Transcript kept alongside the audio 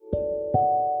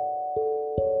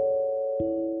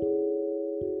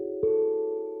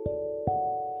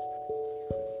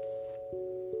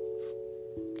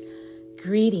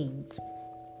Greetings.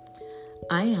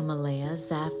 I am Alea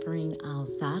Zafreen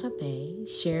Al-Zadabe,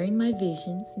 sharing my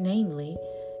visions, namely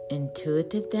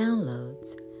intuitive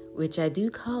downloads, which I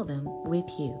do call them, with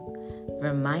you.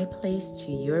 From my place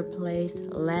to your place,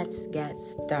 let's get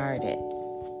started.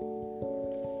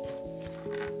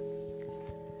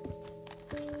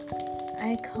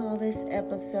 I call this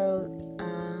episode,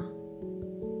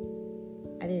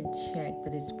 I didn't check,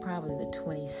 but it's probably the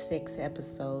 26th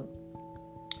episode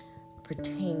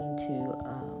pertaining to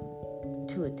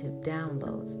intuitive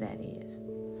downloads, that is.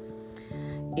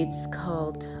 It's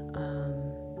called,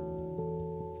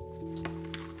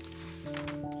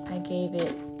 I gave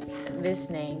it this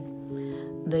name,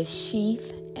 The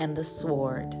Sheath and the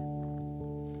Sword.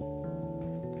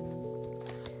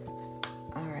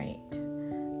 All right,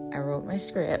 I wrote my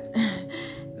script.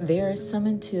 There are some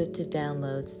intuitive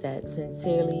downloads that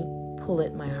sincerely pull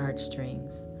at my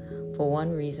heartstrings for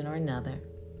one reason or another.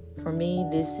 For me,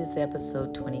 this is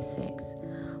episode 26,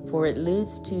 for it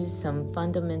alludes to some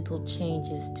fundamental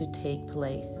changes to take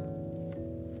place.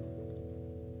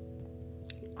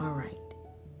 All right.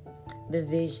 The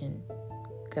vision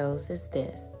goes as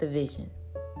this, the vision.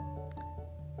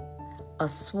 A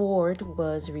sword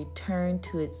was returned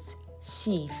to its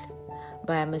sheath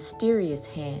by a mysterious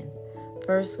hand.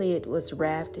 Firstly, it was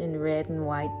wrapped in red and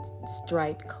white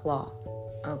striped cloth.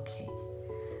 Okay.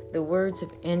 The words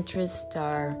of interest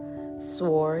are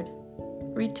sword,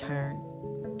 return,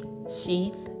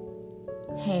 sheath,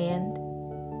 hand,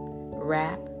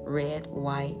 wrap, red,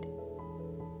 white,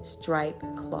 striped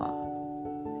cloth.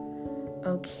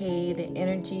 Okay, the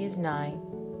energy is 9.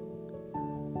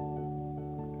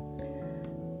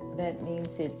 That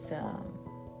means it's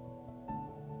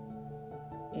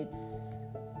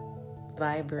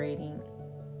vibrating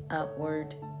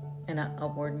upward in an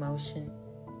upward motion.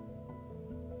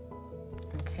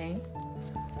 Okay.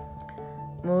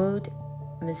 Mood,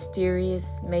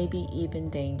 mysterious, maybe even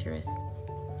dangerous.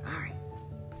 All right.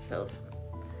 So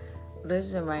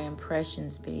those are my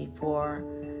impressions before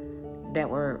that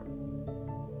were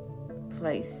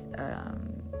placed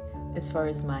as far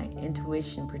as my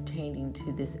intuition pertaining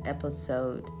to this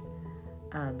episode.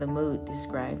 The mood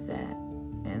describes that,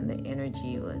 and the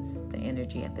energy was the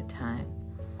energy at the time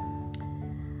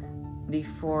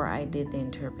before I did the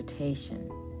interpretation.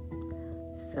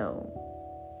 So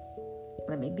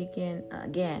let me begin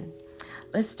again.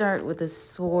 Let's start with the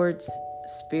sword's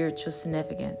spiritual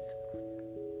significance.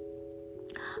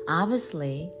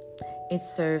 Obviously, it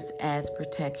serves as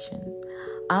protection.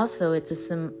 Also, it's a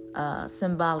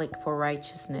symbolic for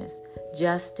righteousness,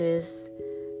 justice,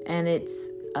 and it's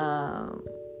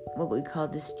what we call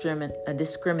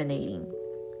discriminating,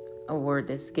 a word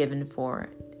that's given for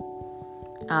it.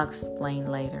 I'll explain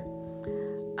later.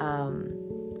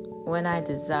 When I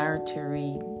desire to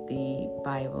read the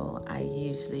Bible, I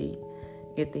usually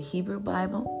get the Hebrew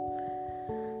Bible.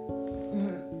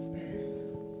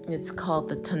 It's called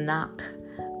the Tanakh,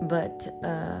 but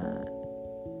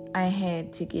I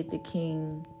had to get the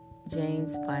King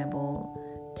James Bible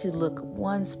to look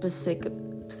one specific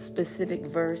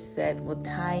verse that will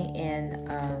tie in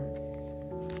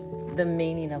the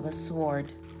meaning of a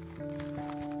sword.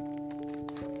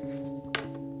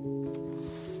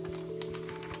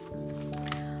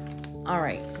 All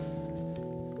right.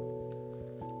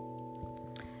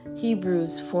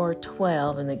 Hebrews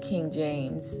 4:12 in the King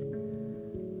James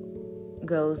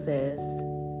goes as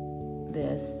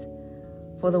this.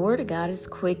 For the word of God is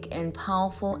quick and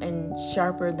powerful and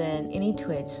sharper than any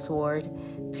two-edged sword,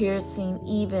 piercing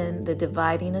even the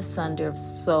dividing asunder of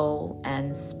soul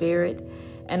and spirit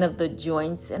and of the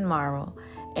joints and marrow,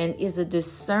 and is a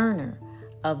discerner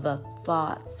of the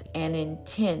thoughts and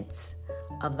intents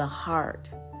of the heart.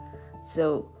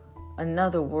 So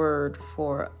another word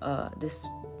for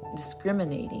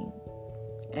discriminating,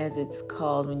 as it's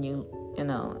called when you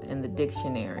know, in the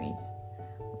dictionaries,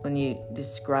 when you're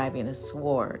describing a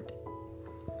sword.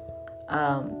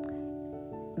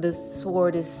 The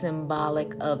sword is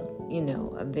symbolic of,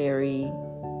 a very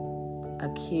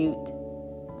acute,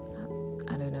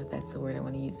 I don't know if that's the word I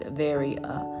want to use, a very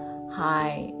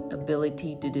high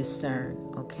ability to discern,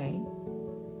 okay?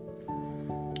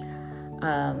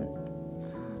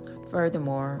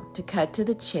 Furthermore, to cut to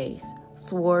the chase,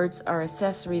 swords are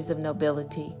accessories of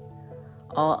nobility.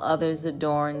 All others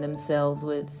adorn themselves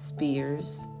with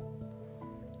spears.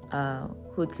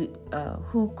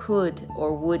 Who could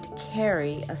or would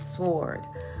carry a sword?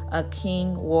 A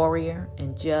king, warrior,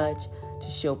 and judge to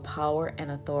show power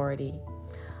and authority.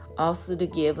 Also, to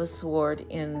give a sword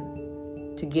is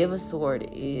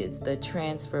the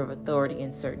transfer of authority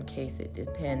in certain cases. It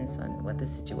depends on what the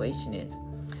situation is.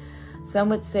 Some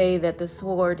would say that the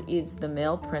sword is the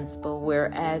male principle,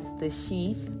 whereas the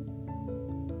sheath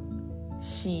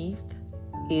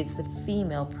is the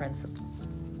female principle.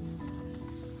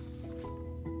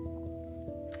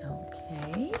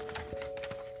 Okay.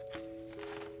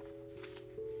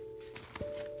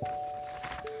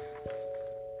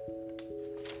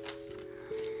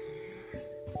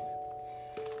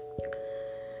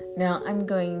 Now I'm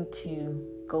going to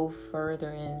go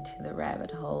further into the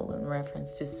rabbit hole in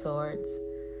reference to swords,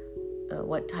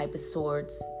 what type of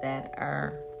swords that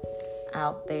are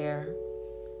out there.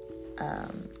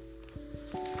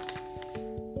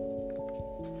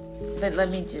 But let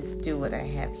me just do what I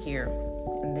have here,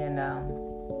 and then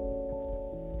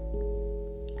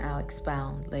I'll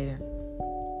expound later.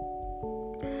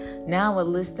 Now I'll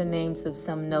list the names of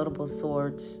some notable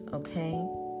swords, okay?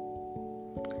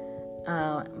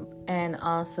 And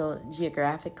also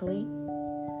geographically.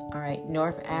 All right,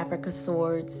 North Africa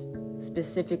swords,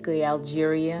 specifically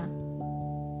Algeria,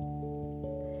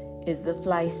 is the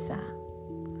Flaisa.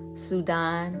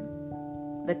 Sudan,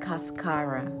 the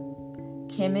Kaskara.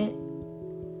 Kemet,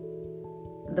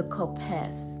 the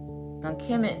Kopes. Now,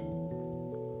 Kemet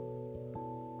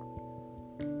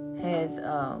has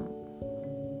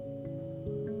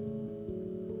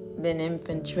been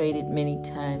infiltrated many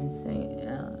times.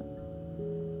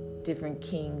 Different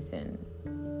kings and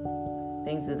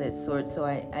things of that sort. So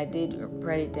I did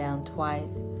write it down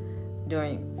twice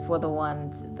for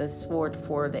the sword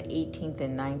for the 18th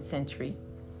and 9th century.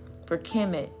 For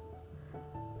Kemet,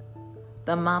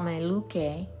 the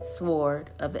Mameluke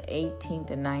sword of the 18th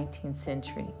and 19th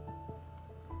century.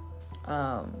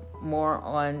 More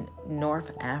on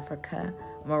North Africa,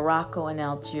 Morocco and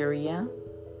Algeria,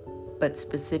 but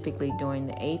specifically during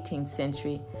the 18th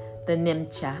century, the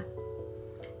Nimcha.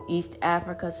 East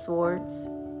Africa swords,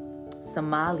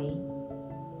 Somali,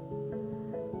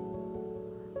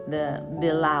 the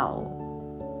Bilal.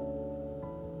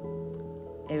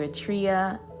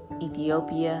 Eritrea,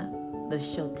 Ethiopia, the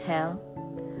Shotel.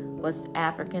 West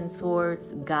African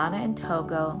swords, Ghana and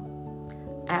Togo,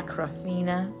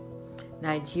 Akrafina,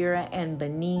 Nigeria and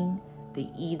Benin, the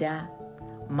Ida,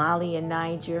 Mali and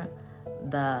Niger,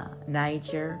 the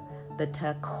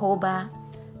Takoba,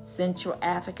 Central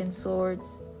African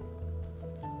swords,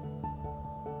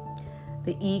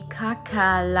 the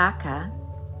Ikakalaka,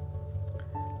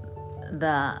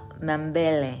 the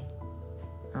Mambele,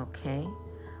 okay.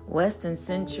 West and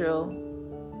Central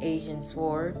Asian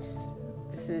swords.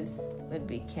 This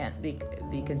can't be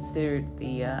considered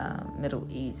the Middle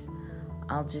East.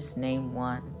 I'll just name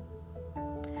one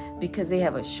because they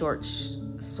have a short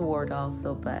sword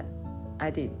also, but I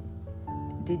didn't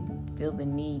feel the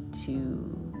need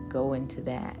to go into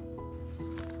that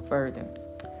further.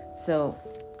 So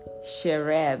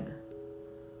Shereb,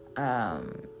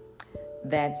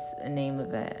 that's the name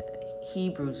of a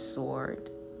Hebrew sword.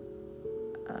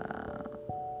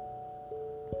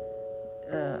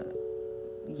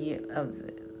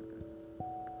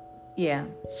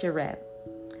 Shereb,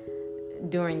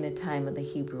 during the time of the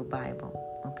Hebrew Bible,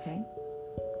 okay?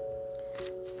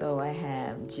 So I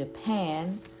have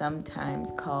Japan,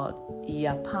 sometimes called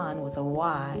Japan with a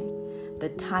Y, the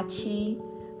Tachi,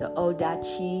 the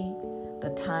Odachi, the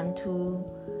Tantu,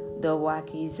 the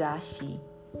Wakizashi,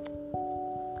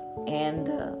 and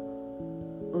the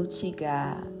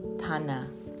Uchigatana.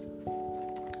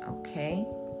 Okay?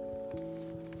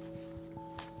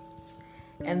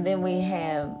 And then we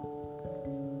have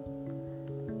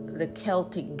the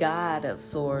Celtic god of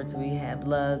swords. We have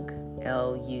Lug,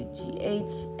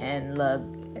 L-U-G-H, and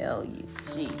Lug,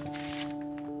 L-U-G.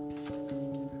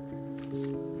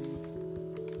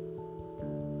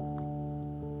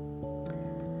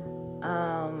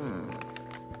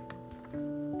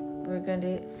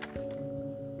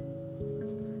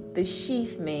 The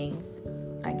sheath means,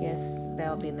 I guess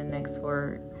that'll be the next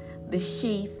word. The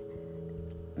sheath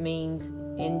means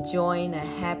enjoying a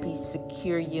happy,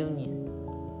 secure union.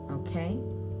 Okay?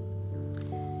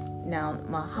 Now,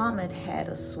 Muhammad had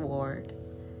a sword,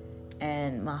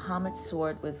 and Muhammad's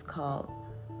sword was called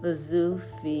the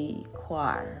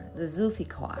Zulfiqar.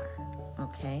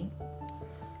 Okay?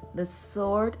 The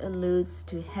sword alludes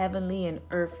to heavenly and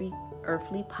earthly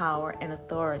power and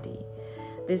authority.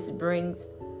 This brings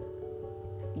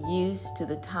use to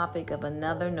the topic of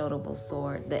another notable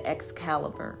sword, the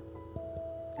Excalibur.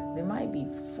 There might be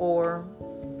 4.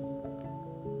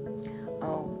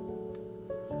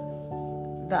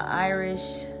 The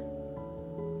Irish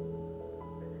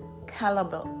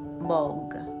Calibog.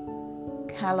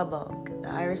 The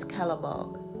Irish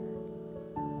Calibog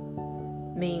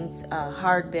means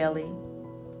hard belly,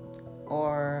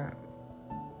 or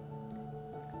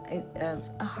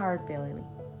a hard belly.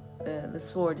 The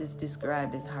sword is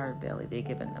described as hard belly. They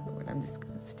give another word. I'm just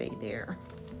going to stay there.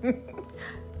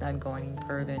 Not going any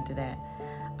further into that.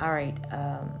 All right.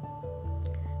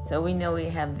 So we know we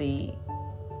have the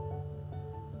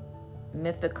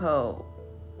mythical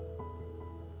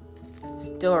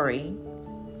story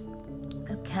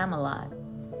of Camelot,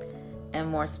 and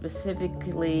more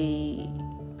specifically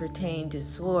pertaining to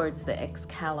swords, the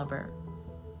Excalibur.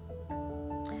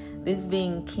 This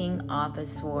being King Arthur's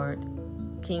sword,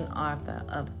 King Arthur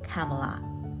of Camelot.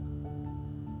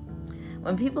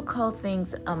 When people call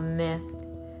things a myth,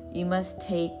 you must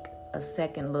take a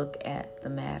second look at the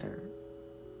matter.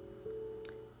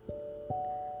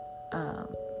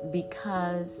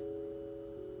 Because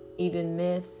even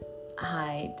myths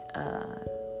hide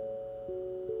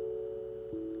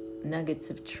nuggets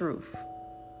of truth,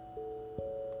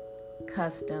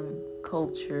 custom,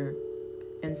 culture,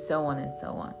 and so on and so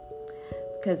on.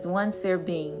 Because once they're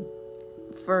being,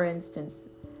 for instance,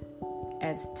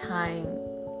 as time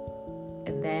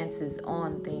advances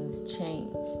on, things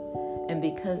change. And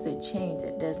because they change,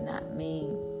 it does not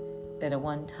mean that at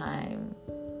one time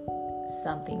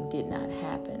something did not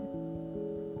happen.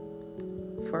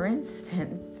 For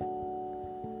instance,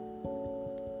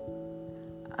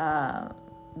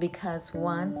 because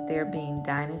once there being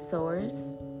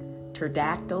dinosaurs,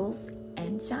 pterodactyls,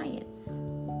 and giants.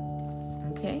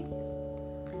 Okay?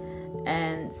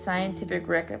 And scientific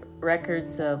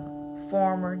records of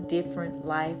former different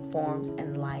life forms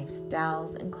and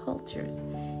lifestyles and cultures.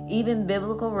 Even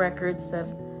biblical records of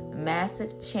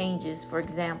massive changes, for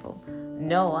example,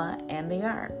 Noah and the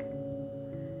ark,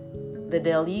 the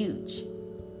deluge.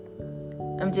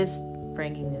 I'm just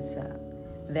bringing this up,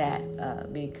 that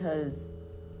because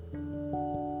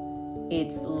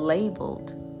it's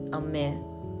labeled a myth,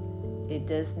 it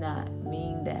does not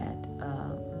mean that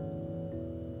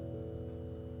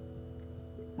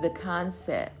the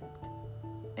concept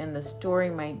and the story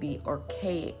might be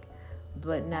archaic,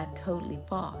 but not totally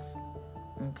false.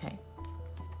 Okay.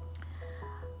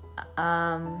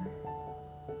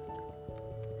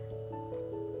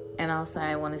 And also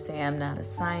I want to say I'm not a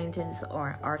scientist or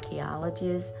an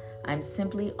archaeologist. I'm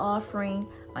simply offering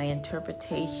my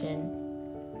interpretation,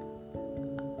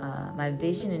 my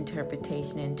vision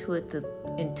interpretation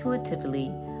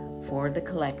intuitively for the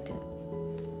collective.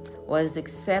 What is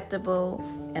acceptable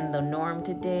and the norm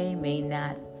today may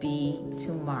not be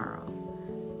tomorrow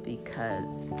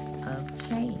because of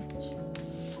change.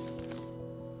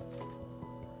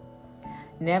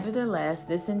 Nevertheless,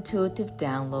 this intuitive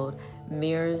download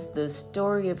mirrors the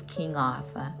story of King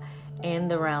Arthur and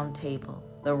the Round Table,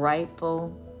 the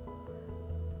rightful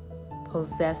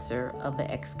possessor of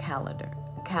the Excalibur,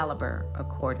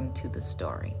 according to the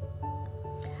story.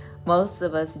 Most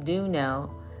of us do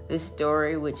know this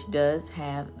story, which does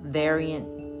have variant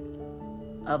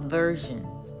of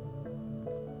versions.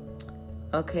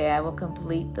 Okay, I will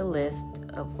complete the list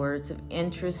of words of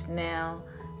interest now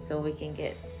so we can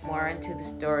get more into the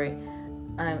story.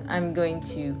 I'm going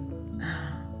to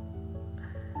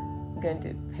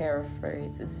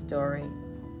paraphrase the story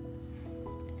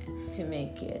to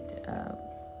make it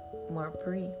more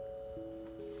brief.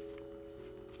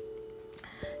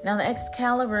 Now, the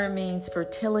Excalibur means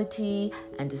fertility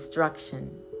and destruction,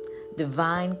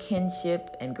 divine kinship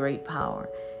and great power.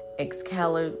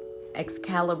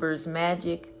 Excalibur's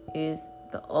magic is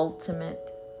ultimate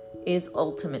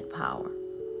power.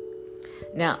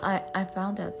 Now, I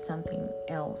found out something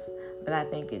else that I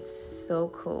think is so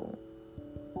cool.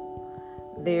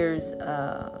 There's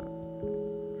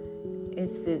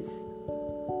it's this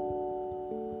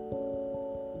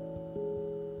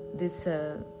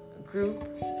group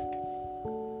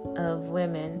of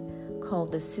women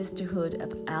called the Sisterhood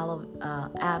of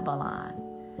Avalon,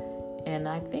 and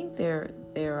I think their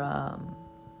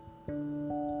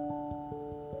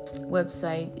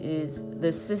website is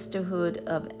the Sisterhood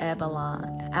of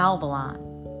Avalon.org.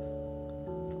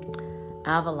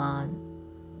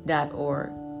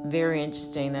 Very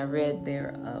interesting. I read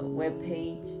their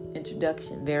webpage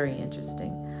introduction. Very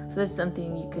interesting. So that's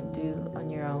something you could do on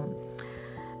your own.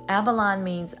 Avalon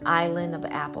means island of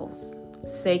apples,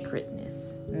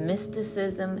 sacredness,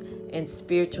 mysticism, and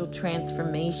spiritual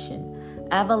transformation.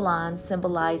 Avalon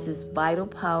symbolizes vital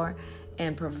power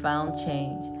and profound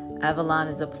change. Avalon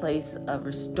is a place of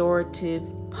restorative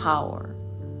power.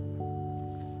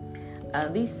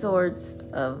 These swords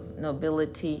of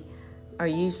nobility are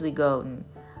usually golden.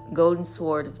 Golden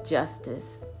sword of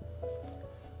justice.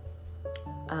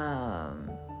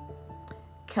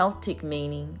 Celtic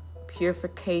meaning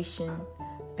purification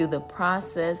through the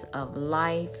process of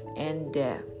life and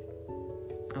death.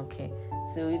 Okay,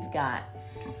 So we've got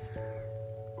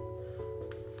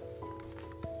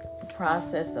the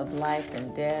process of life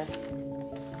and death,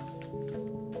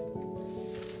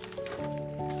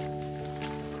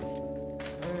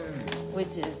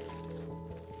 which is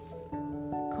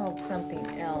called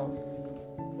something else.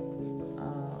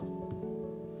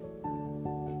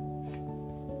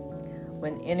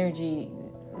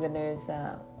 When there's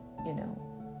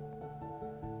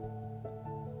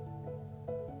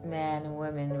man and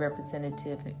woman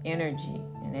representative energy,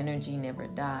 and energy never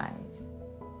dies.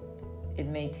 It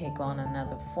may take on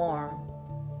another form,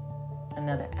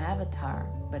 another avatar,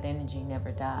 but energy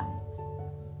never dies.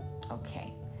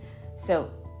 Okay,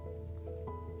 so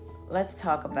let's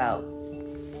talk about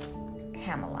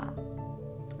Camelot.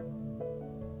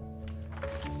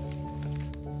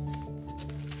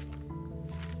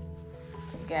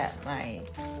 Got my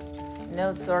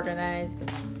notes organized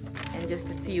and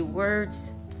just a few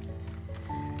words.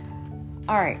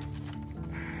 All right.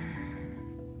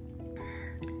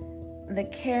 The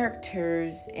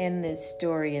characters in this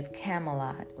story of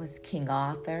Camelot was King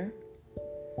Arthur,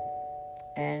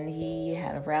 and he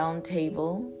had a round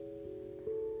table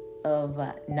of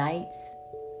knights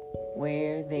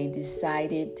where they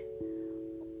decided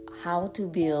how to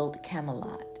build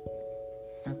Camelot.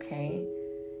 Okay?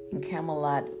 And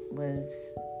Camelot was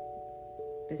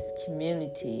this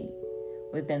community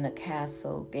within the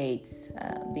castle gates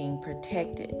being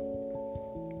protected.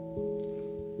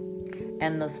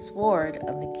 And the sword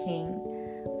of the king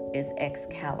is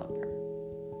Excalibur.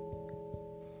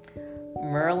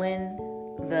 Merlin,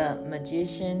 the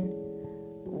magician,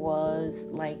 was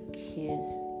like his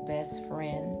best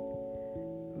friend,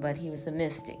 but he was a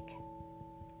mystic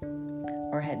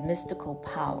or had mystical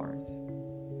powers.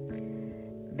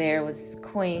 There was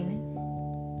Queen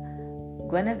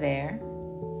Guinevere,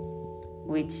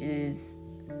 which is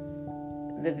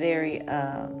the very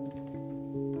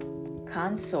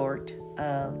consort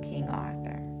of King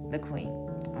Arthur, the queen,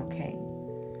 okay?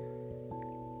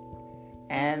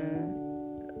 And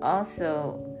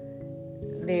also,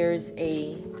 there's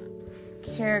a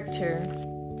character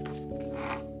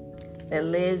that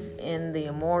lives in the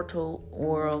immortal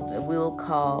world that we'll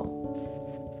call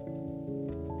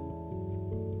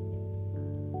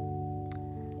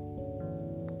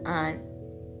Aunt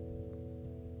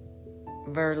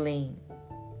Verlaine.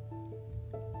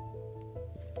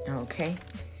 Okay.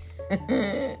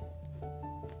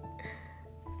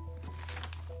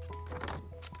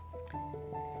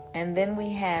 And then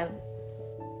we have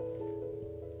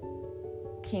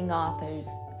King Arthur's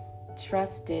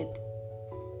trusted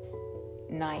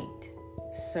knight,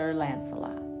 Sir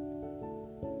Lancelot.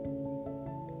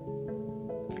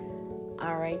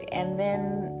 All right, and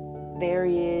then there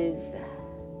is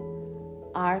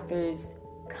Arthur's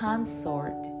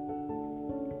consort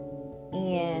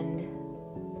in,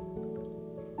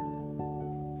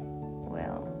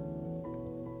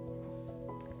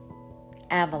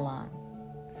 Avalon.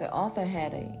 So Arthur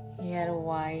had a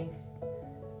wife,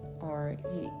 or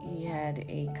he had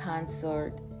a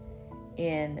consort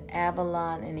in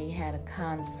Avalon, and he had a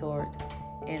consort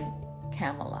in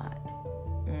Camelot.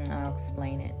 I'll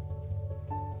explain it.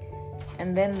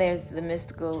 And then there's the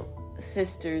mystical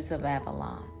sisters of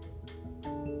Avalon.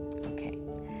 Okay.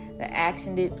 The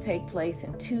action did take place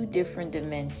in two different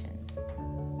dimensions.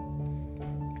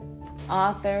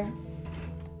 Arthur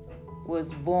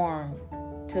was born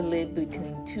to live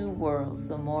between two worlds,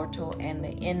 the mortal and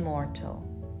the immortal,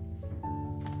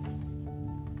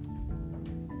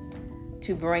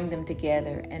 to bring them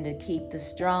together and to keep the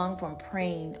strong from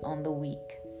preying on the weak.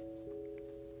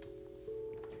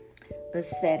 The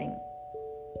setting.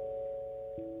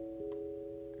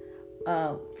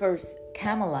 First,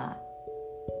 Camelot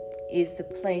is the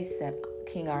place that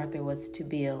King Arthur was to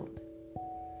build.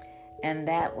 And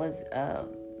that was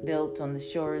built on the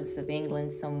shores of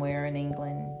England, somewhere in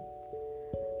England.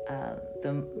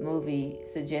 The movie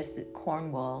suggested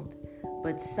Cornwall,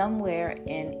 but somewhere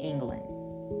in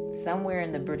England, somewhere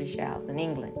in the British Isles, in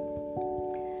England.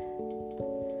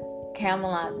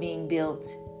 Camelot being built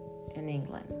in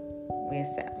England. We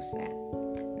established that.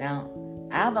 Now,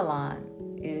 Avalon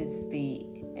is the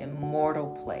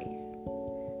immortal place.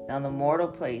 Now, the mortal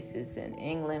place is in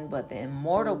England, but the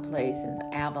immortal place is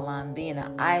Avalon, being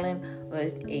an island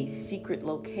with a secret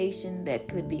location that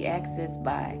could be accessed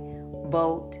by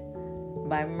boat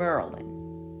by Merlin.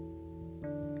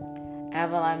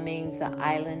 Avalon means the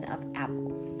island of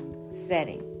apples.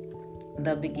 Setting,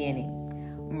 the beginning.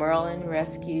 Merlin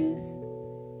rescues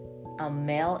a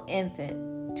male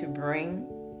infant to bring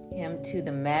him to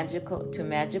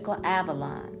magical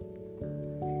Avalon.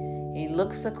 He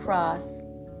looks across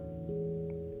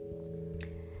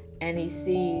and he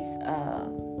sees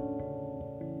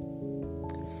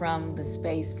from the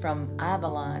space from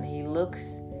Avalon, he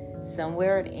looks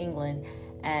somewhere in England,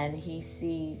 and he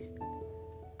sees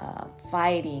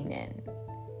fighting and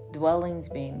dwellings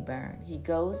being burned. He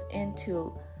goes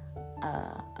into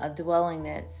a dwelling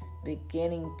that's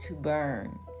beginning to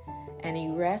burn, and he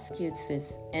rescues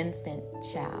this infant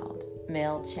child,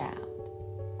 male child,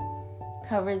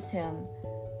 covers him,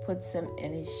 puts him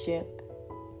in his ship,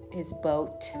 his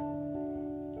boat,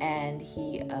 and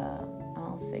he,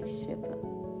 I'll say ship,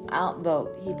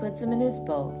 outboat. He puts him in his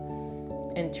boat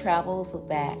and travels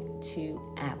back to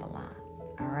Avalon.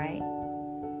 All right?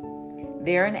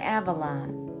 There in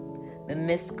Avalon, the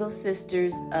mystical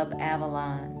sisters of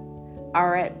Avalon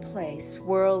are at play,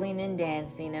 swirling and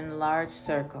dancing in a large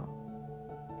circle.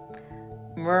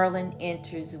 Merlin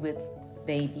enters with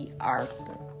baby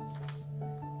Arthur.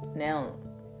 Now,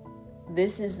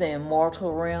 this is the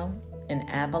immortal realm in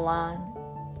Avalon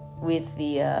with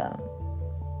the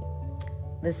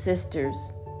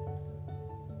sisters.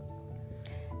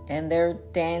 And they're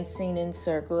dancing in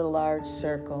circle, a large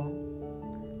circle.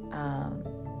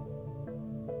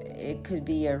 It could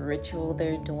be a ritual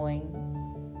they're doing,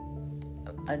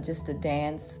 just a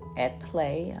dance at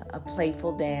play, a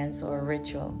playful dance or a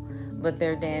ritual, but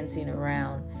they're dancing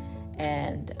around.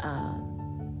 And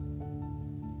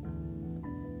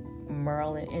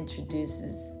Merlin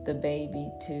introduces the baby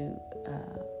to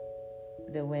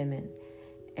the women,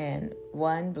 and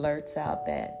one blurts out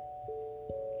that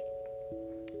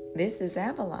this is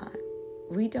Avalon.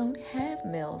 We don't have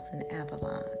males in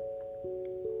Avalon.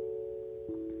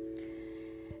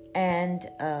 And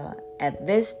at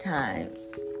this time,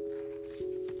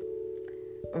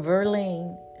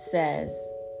 Verlaine says,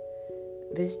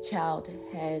 this child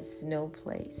has no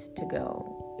place to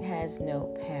go, has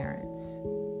no parents,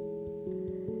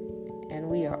 and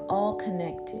we are all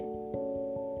connected.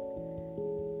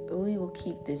 We will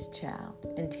keep this child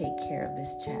and take care of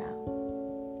this child,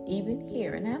 even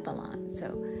here in Avalon.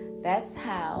 So that's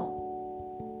how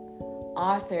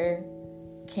Arthur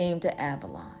came to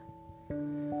Avalon.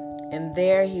 And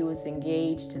there he was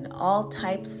engaged in all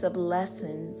types of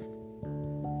lessons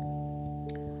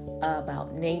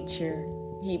about nature.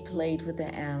 He played with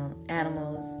the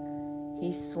animals.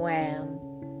 He swam.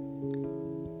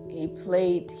 He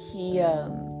played,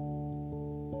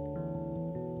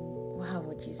 how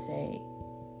would you say?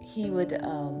 He would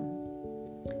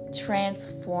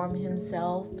transform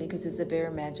himself, because it's a very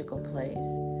magical place.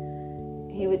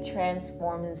 He would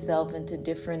transform himself into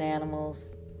different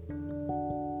animals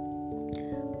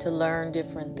to learn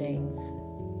different things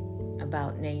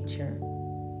about nature,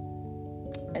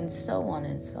 and so on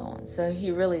and so on. So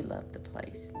he really loved the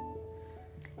place.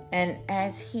 And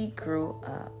as he grew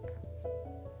up,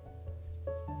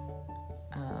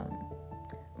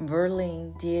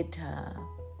 Verlaine did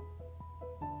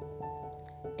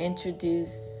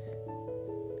introduce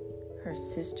her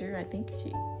sister. I think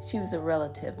she was a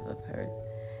relative of hers.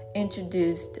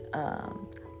 Introduced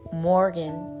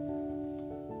Morgan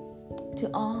to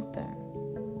Arthur,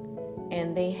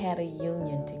 and they had a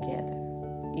union together.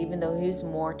 Even though he's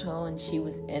mortal and she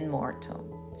was immortal,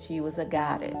 she was a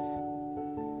goddess,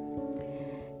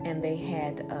 and they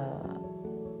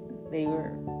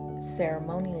were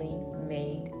ceremonially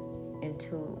made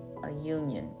into a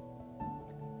union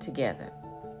together.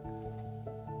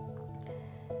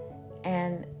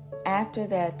 And after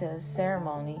that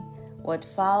ceremony, what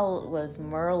followed was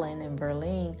Merlin and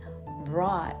Verlaine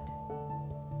brought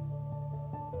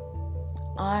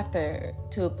Arthur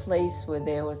to a place where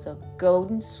there was a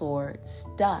golden sword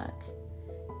stuck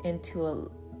into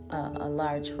a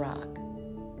large rock,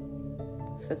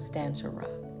 substantial rock.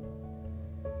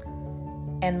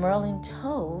 And Merlin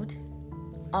told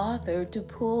Arthur to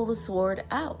pull the sword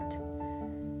out.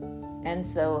 And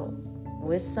so,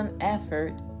 with some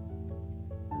effort,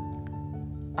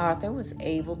 Arthur was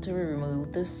able to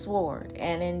remove the sword.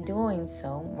 And in doing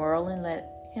so, Merlin let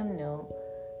him know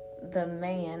the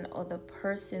man or the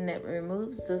person that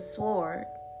removes the sword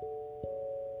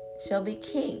shall be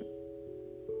king.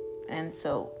 And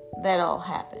so that all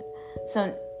happened.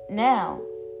 So now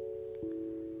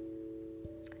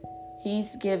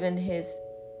he's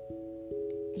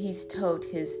told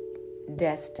his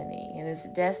destiny. And his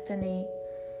destiny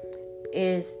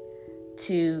is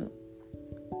to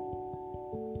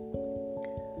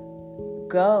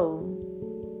go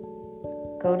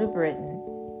to Britain,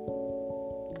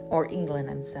 or England,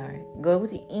 go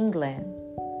to England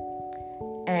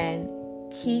and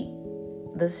keep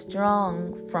the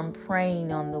strong from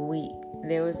preying on the weak.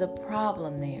 There was a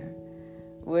problem there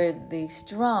where the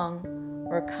strong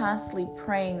were constantly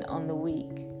preying on the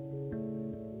weak.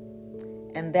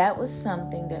 And that was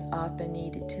something that Arthur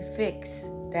needed to fix.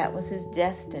 That was his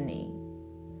destiny.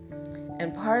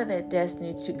 And part of that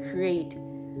destiny is to create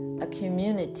a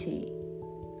community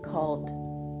called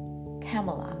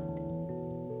Camelot.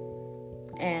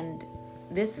 And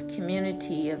this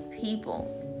community of people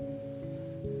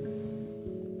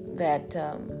that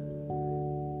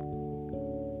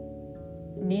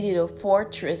needed a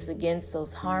fortress against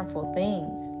those harmful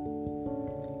things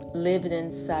lived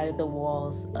inside of the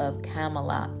walls of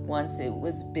Camelot once it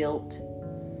was built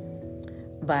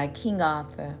by King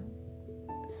Arthur,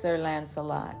 Sir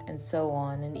Lancelot, and so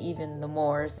on, and even the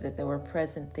Moors that were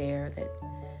present there that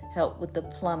helped with the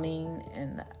plumbing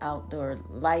and the outdoor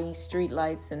lighting, street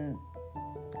lights, and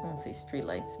I won't say street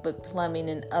lights, but plumbing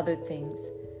and other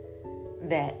things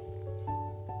that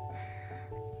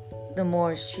the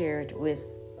Moors shared with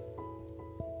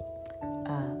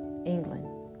England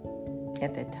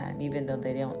at that time, even though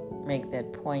they don't make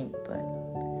that point, but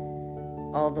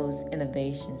all those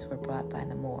innovations were brought by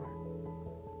the Moor.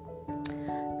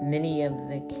 Many of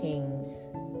the kings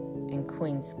and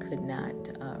queens could not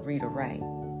read or write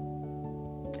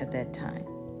at that time,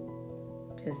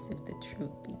 just if the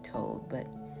truth be told. But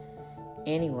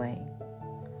anyway,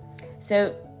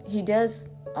 so he does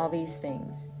all these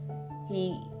things.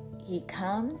 He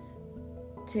comes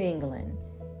to England,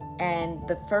 and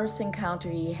the first encounter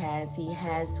he has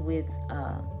with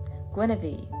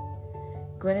Guinevere.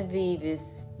 Guinevere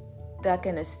is stuck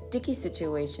in a sticky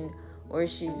situation where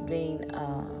she's being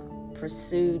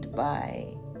pursued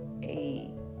by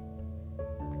a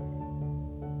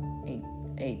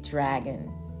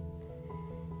dragon,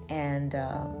 and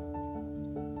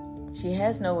she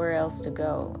has nowhere else to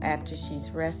go after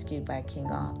she's rescued by King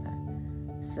Arthur.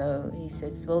 So he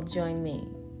says, "Well, join me."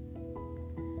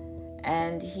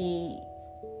 And he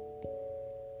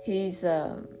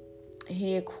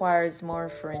acquires more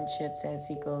friendships as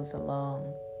he goes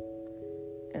along.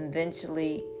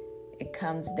 Eventually, it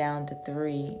comes down to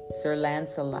 3. Sir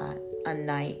Lancelot, a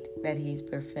knight that he's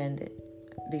befriended,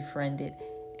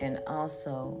 and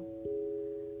also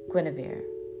Guinevere.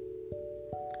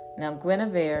 Now,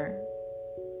 Guinevere,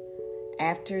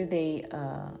 after they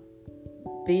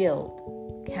build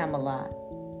Camelot,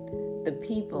 the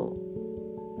people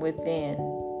within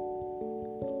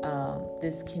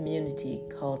this community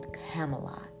called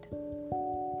Camelot,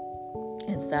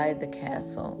 inside the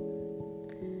castle,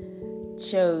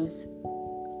 chose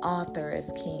Arthur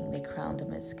as king. They crowned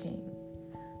him as king.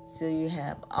 So you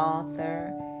have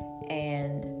Arthur,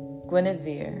 and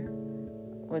Guinevere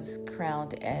was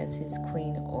crowned as his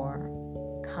queen or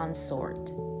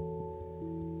consort.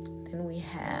 Then we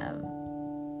have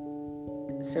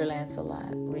Sir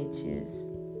Lancelot, which is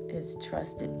his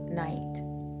trusted knight.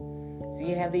 So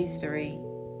you have these 3,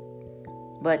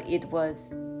 but it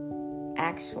was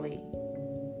actually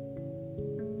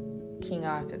King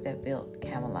Arthur that built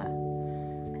Camelot.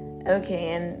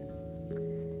 Okay, and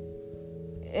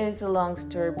it's a long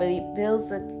story, but he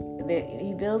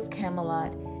builds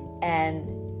Camelot,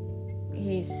 and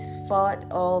he's fought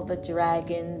all the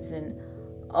dragons and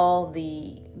all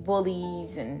the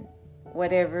bullies and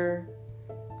whatever,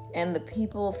 and the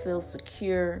people feel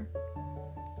secure.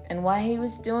 And while he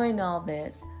was doing all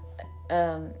this,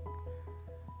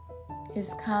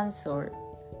 his consort,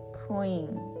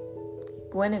 Queen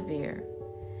Guinevere,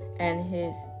 and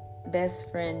his best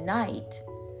friend Knight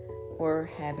were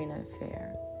having an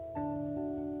affair.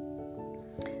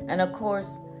 And of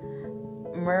course,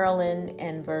 Merlin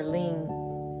and Verlaine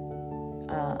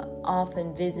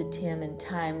often visit him in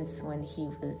times when he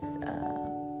was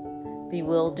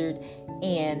bewildered,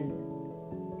 and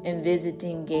in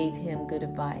visiting gave him good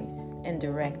advice and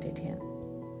directed him.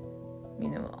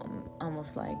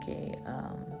 Almost like a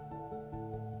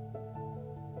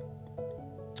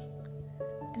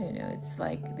I don't know, it's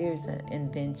like there's an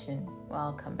invention. Well,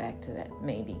 I'll come back to that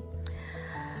maybe.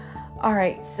 All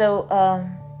right, so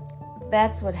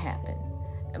that's what happened.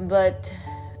 But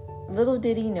little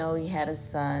did he know he had a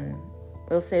son.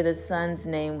 We'll say the son's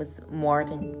name was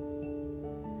Morton.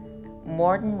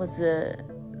 Morton was the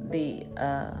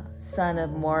son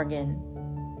of Morgan,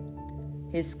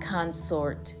 his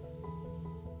consort,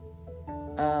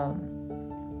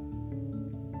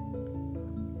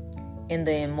 in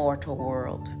the immortal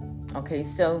world. Okay,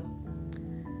 so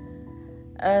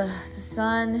the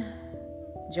son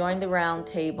joined the Round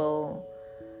Table,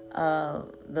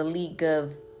 the League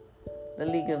of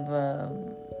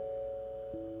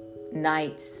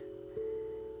Knights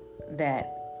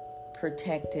that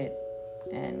protected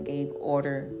and gave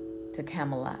order to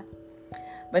Camelot.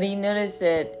 But he noticed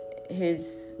that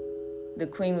the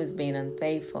queen was being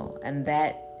unfaithful, and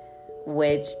that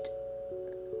wedged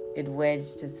it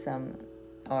wedged some,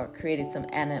 or created some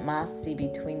animosity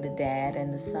between the dad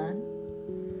and the son.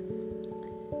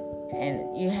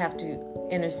 And you have to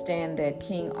understand that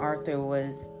King Arthur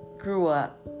grew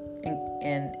up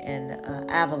in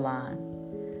Avalon,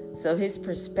 so his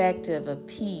perspective of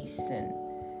peace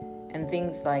and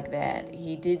things like that,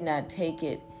 he did not take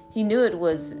it. He knew it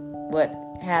was what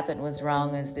happened was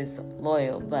wrong as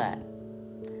disloyal, but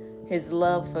his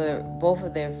love for both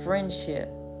of their friendship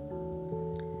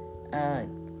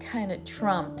kind of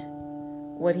trumped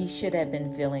what he should have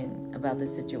been feeling about the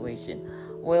situation.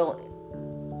 Well,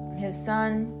 his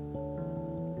son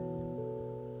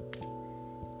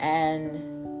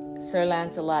and Sir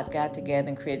Lancelot got together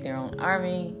and created their own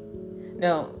army.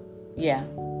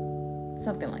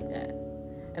 Something like that.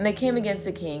 And they came against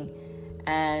the king,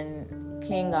 and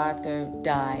King Arthur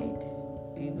died.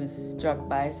 He was struck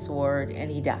by a sword, and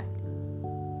he died.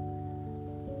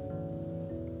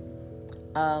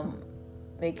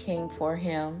 They came for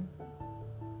him.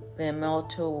 The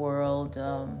immortal world,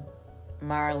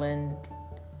 Merlin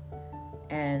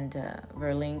and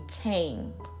Merlin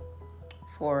came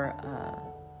for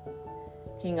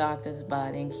King Arthur's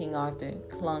body, and King Arthur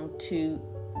clung to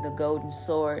the golden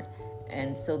sword,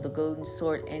 and so the golden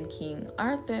sword and King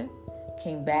Arthur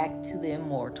came back to the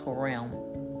immortal realm.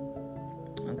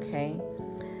 Okay?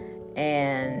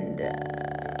 And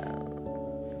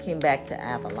came back to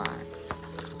Avalon.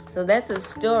 So that's a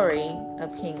story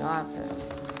of King Arthur.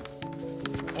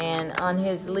 And on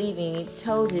his leaving, he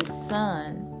told his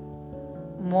son,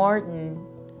 Morton,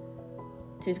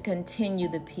 to continue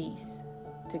the peace,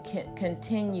 to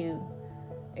continue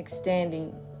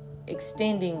extending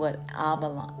what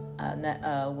Avalon,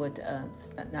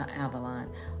 not Avalon,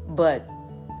 but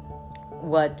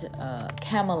what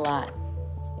Camelot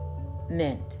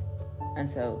meant. And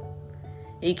so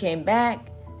he came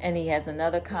back, and he has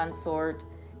another consort,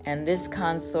 and this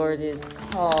consort is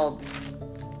called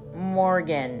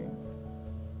Morgan,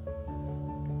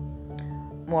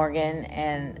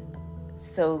 and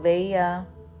so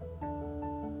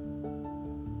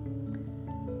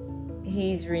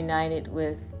he's reunited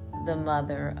with the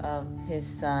mother of his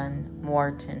son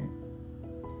Morton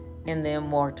in the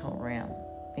immortal realm.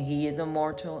 He is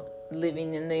immortal,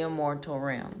 living in the immortal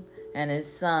realm, and his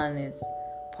son is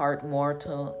part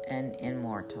mortal and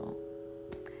immortal.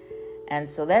 And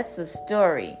so that's the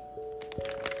story.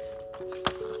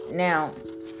 Now,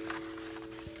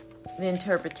 the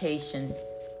interpretation.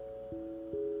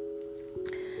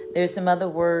 There's some other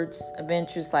words of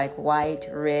interest like white,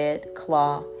 red,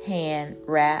 cloth, hand,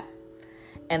 wrap,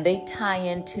 and they tie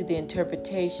into the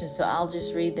interpretation. So I'll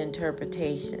just read the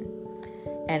interpretation,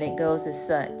 and it goes as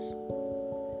such.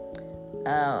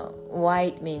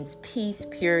 White means peace,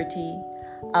 purity,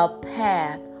 a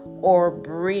path or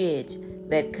bridge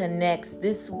that connects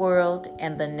this world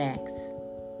and the next.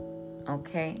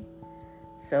 Okay?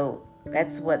 So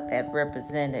that's what that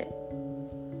represented.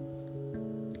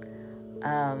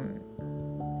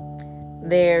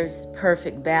 There's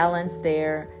perfect balance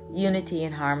there, unity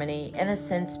and harmony,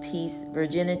 innocence, peace,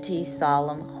 virginity,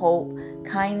 solemn, hope,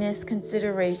 kindness,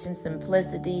 consideration,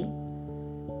 simplicity,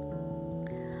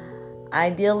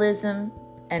 idealism,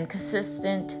 and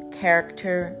consistent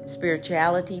character,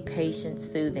 spirituality, patience,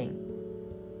 soothing.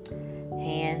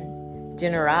 Hand,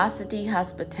 generosity,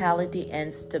 hospitality,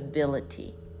 and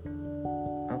stability.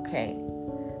 Okay,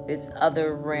 this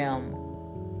other realm,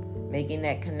 making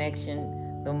that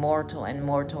connection, the mortal and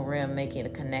mortal realm, making a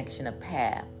connection, a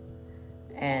path,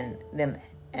 and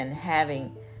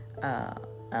having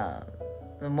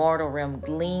the mortal realm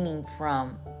gleaning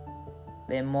from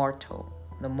the mortal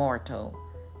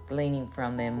gleaning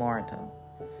from the immortal.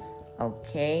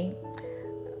 Okay.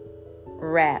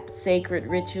 Wrap, sacred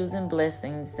rituals and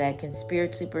blessings that can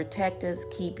spiritually protect us,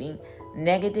 keeping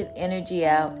negative energy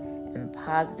out and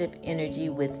positive energy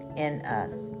within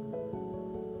us.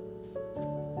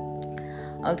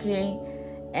 Okay,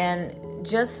 and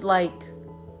just like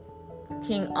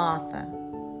King Arthur,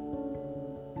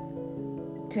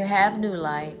 to have new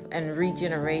life and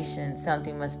regeneration,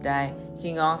 something must die.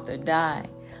 King Arthur died,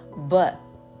 but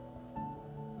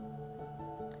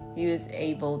he was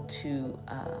able to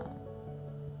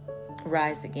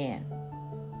rise again.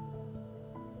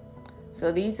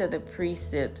 So these are the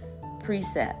precepts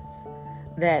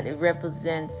that it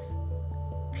represents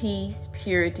peace,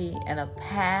 purity, and a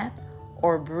path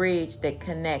or bridge that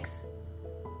connects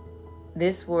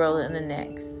this world and the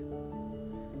next.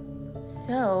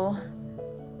 So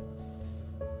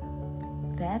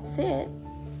that's it.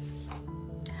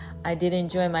 I did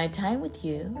enjoy my time with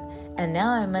you, and now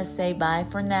I must say bye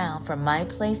for now. From my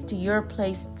place to your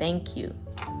place, thank you.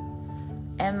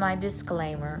 And my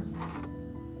disclaimer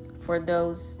for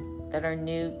those that are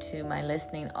new to my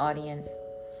listening audience.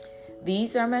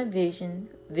 These are my vision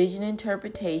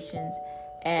interpretations,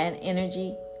 and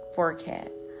energy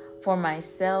forecasts for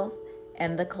myself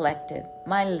and the collective,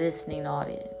 my listening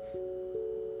audience.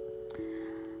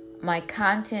 My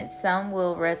content, some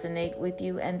will resonate with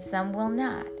you and some will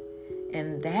not.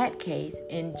 In that case,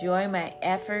 enjoy my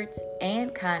efforts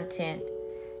and content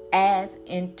as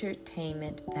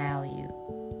entertainment value.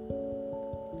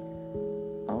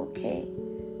 Okay,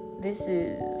 this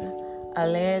is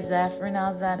Alea Zafrin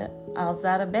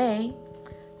Alzada Bey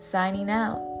signing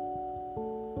out.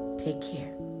 Take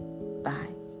care.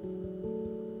 Bye.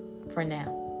 For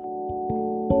now.